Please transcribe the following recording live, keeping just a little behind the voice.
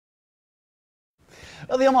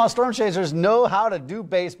Well, the Omaha Storm Chasers know how to do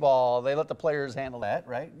baseball. They let the players handle that,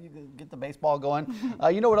 right? You get the baseball going.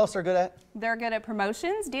 You know what else they're good at? They're good at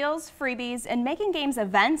promotions, deals, freebies, and making games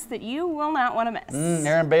events that you will not want to miss.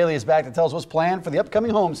 Erin Bailey is back to tell us what's planned for the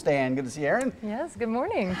upcoming homestand. Good to see Erin. Yes, good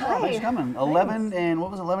morning. Oh, thanks for coming. 11 and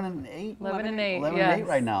what was it, 11 and 8? 11 and 8. 11 yes. and 8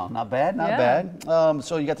 right now. Not bad, not bad.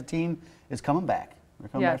 So you got the team is coming back. They're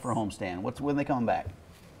coming back for a homestand. When are they coming back?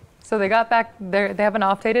 So they got back, they have an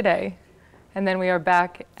off day today, and then we are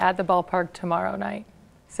back at the ballpark tomorrow night,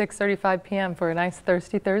 6:35 p.m. for a nice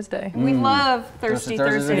Thirsty Thursday. We love Thirsty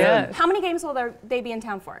Thursday. Yes. How many games will they be in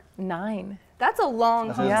town for? 9. That's a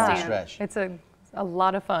long homestand. Stretch. It's a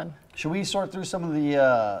lot of fun. Should we sort through some of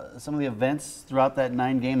the events throughout that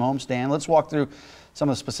 9-game homestand? Let's walk through some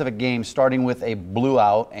of the specific games, starting with a blue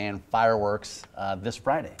out and fireworks this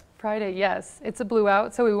Friday. Friday, yes. It's a blue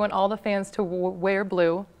out, so we want all the fans to wear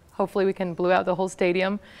blue. Hopefully we can blue out the whole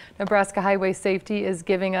stadium. Nebraska Highway Safety is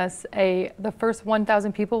giving us the first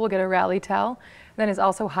 1,000 people will get a rally towel. Then is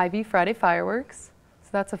also Hy-Vee Friday fireworks. So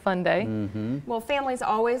that's a fun day. Well, families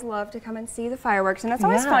always love to come and see the fireworks, and it's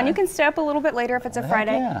always fun. You can stay up a little bit later if it's a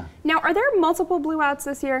Friday. Now, are there multiple blue outs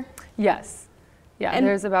this year? Yes. Yeah, and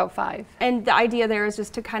there's about 5. And the idea there is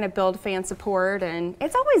just to kind of build fan support, and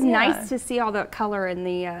it's always nice to see all the color in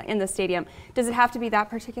the stadium. Does it have to be that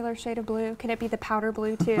particular shade of blue? Can it be the powder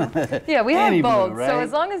blue too? Yeah, we have both. Blue, right? So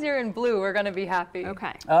as long as you're in blue, we're going to be happy.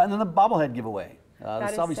 Okay. And then the bobblehead giveaway. The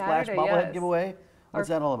is Salvi Splash Saturday, bobblehead giveaway. What's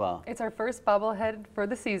that all about? It's our first bobblehead for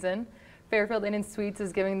the season. Fairfield Inn and Suites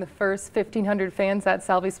is giving the first 1,500 fans that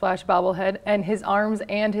Salvi Splash bobblehead, and his arms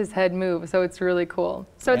and his head move, so it's really cool.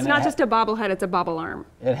 So it's not just a bobblehead, it's a bobble arm.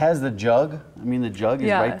 It has the jug. I mean, the jug is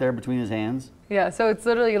right there between his hands. Yeah, so it's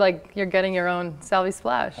literally like you're getting your own Salvi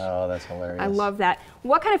Splash. Oh, that's hilarious. I love that.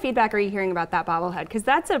 What kind of feedback are you hearing about that bobblehead? Because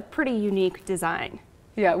that's a pretty unique design.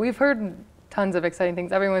 Yeah, we've heard tons of exciting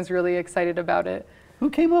things. Everyone's really excited about it. Who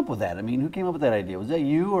came up with that? I mean, who came up with that idea? Was that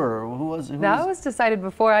you, or who was? That was decided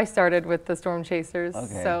before I started with the Storm Chasers.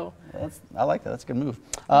 Okay. So I like that. That's a good move.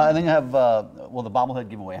 And then you have the bobblehead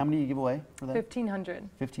giveaway. How many do you give away for that? 1,500.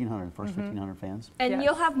 1,500. First 1,500 fans. And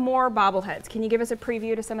you'll have more bobbleheads. Can you give us a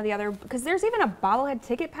preview to some of the other? Because there's even a bobblehead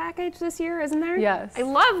ticket package this year, isn't there? Yes. I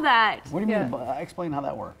love that. What do you mean? Explain how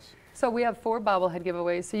that works. So we have 4 bobblehead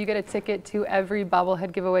giveaways, so you get a ticket to every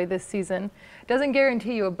bobblehead giveaway this season. Doesn't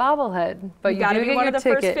guarantee you a bobblehead, but you do get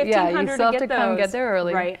your ticket. Yeah, you still have to come get there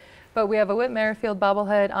early. Right. But we have a Whit Merrifield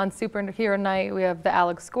bobblehead on Superhero Night. We have the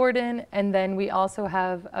Alex Gordon, and then we also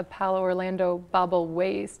have a Palo Orlando bobble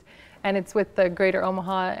waist, and it's with the Greater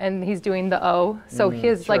Omaha, and he's doing the O, so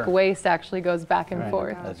his like waist actually goes back and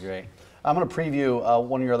forth. That's great. I'm going to preview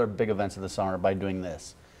one of your other big events of the summer by doing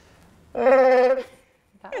this.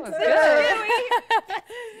 That was good.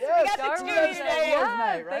 Yes, got the Star Wars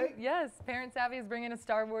night, right? Yes, Parent Savvy is bringing a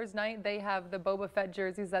Star Wars night. They have the Boba Fett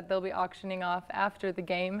jerseys that they'll be auctioning off after the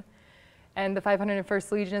game. And the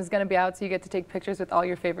 501st Legion is going to be out, so you get to take pictures with all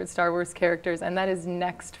your favorite Star Wars characters, and that is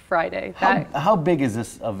next Friday. How big is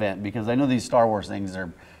this event? Because I know these Star Wars things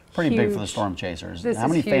are pretty big for the Storm Chasers. How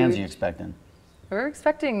many fans are you expecting? We're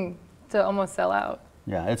expecting to almost sell out.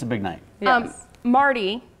 Yeah, it's a big night. Yes.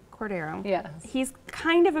 Marty Cordero. Yes. He's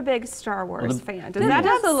kind of a big Star Wars fan. Does that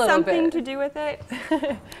have something to do with it?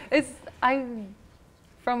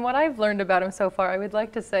 From what I've learned about him so far, I would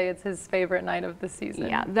like to say it's his favorite night of the season.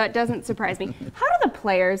 Yeah, that doesn't surprise me. How do the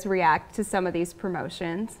players react to some of these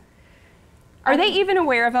promotions? Are they even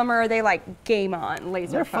aware of them, or are they like game on,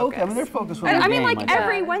 laser focused? I mean, they're focused on I the mean, game, like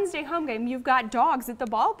every Wednesday home game, you've got dogs at the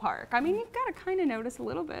ballpark. I mean, you've got to kind of notice a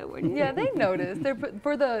little bit, wouldn't you? Yeah, they notice.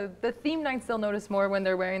 For the theme nights, they'll notice more when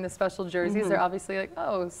they're wearing the special jerseys. They're obviously like,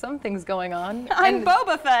 oh, something's going on. I'm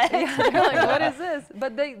Boba Fett. Yeah, they're like, what is this?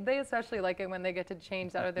 But they especially like it when they get to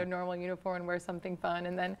change out of their normal uniform and wear something fun.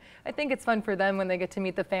 And then I think it's fun for them when they get to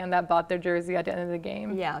meet the fan that bought their jersey at the end of the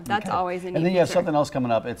game. Yeah, that's always a neat And then you have feature. something else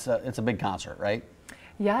coming up. It's a big concert, right?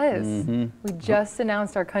 Yes. We just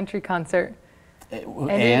announced our country concert.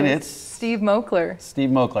 And it's Steve Moakler. Steve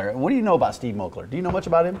Moakler. What do you know about Steve Moakler? Do you know much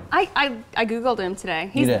about him? I Googled him today.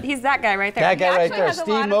 He's that guy right there. That guy right there. Has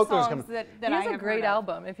Steve Moakler's coming. He has a great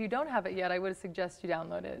album. If you don't have it yet, I would suggest you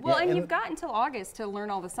download it. Well, and you've got until August to learn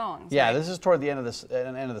all the songs. Yeah, right? This is toward the end of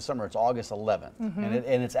the summer. It's August 11th,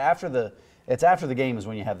 and it's after the game is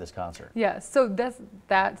when you have this concert. Yeah, so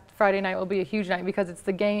that Friday night will be a huge night because it's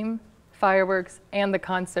the game, fireworks, and the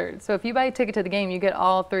concert. So if you buy a ticket to the game, you get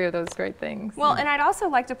all 3 of those great things. Well, and I'd also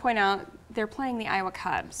like to point out they're playing the Iowa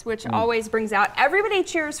Cubs, which always brings out, everybody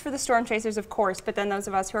cheers for the Storm Chasers, of course, but then those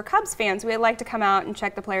of us who are Cubs fans, we like to come out and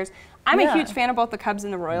check the players. I'm a huge fan of both the Cubs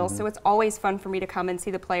and the Royals, so it's always fun for me to come and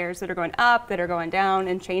see the players that are going up, that are going down,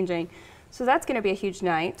 and changing. So that's going to be a huge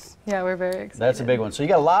night. Yeah, we're very excited. That's a big one. So you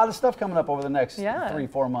got a lot of stuff coming up over the next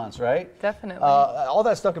 3-4 months, right? Definitely. All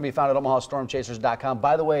that stuff can be found at OmahaStormChasers.com.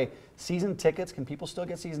 By the way, season tickets, can people still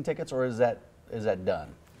get season tickets, or is that done?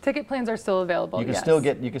 Ticket plans are still available. You can still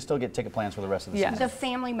get ticket plans for the rest of the season. The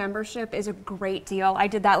family membership is a great deal. I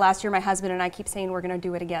did that last year. My husband and I keep saying we're going to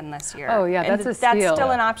do it again this year. Oh yeah, that's a steal. That's still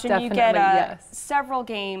an option. Definitely, you get several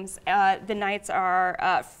games. The nights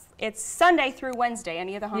are it's Sunday through Wednesday.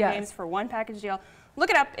 Any of the home games for one package deal. Look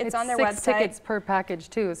it up. It's on their website. 6 tickets per package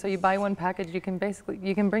too. So you buy one package, you can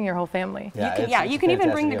bring your whole family. Yeah, you can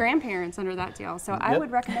even bring the grandparents under that deal. So I would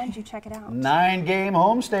recommend you check it out. 9-game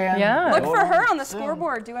homestand. Yeah. Look for her on the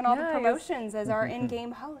scoreboard doing all the promotions as our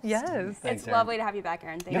in-game host. Yes. It's lovely to have you back,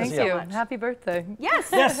 Erin. Thank you. Happy birthday.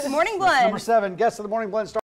 Yes. Morning Blend. Number 7, guest of the Morning Blend.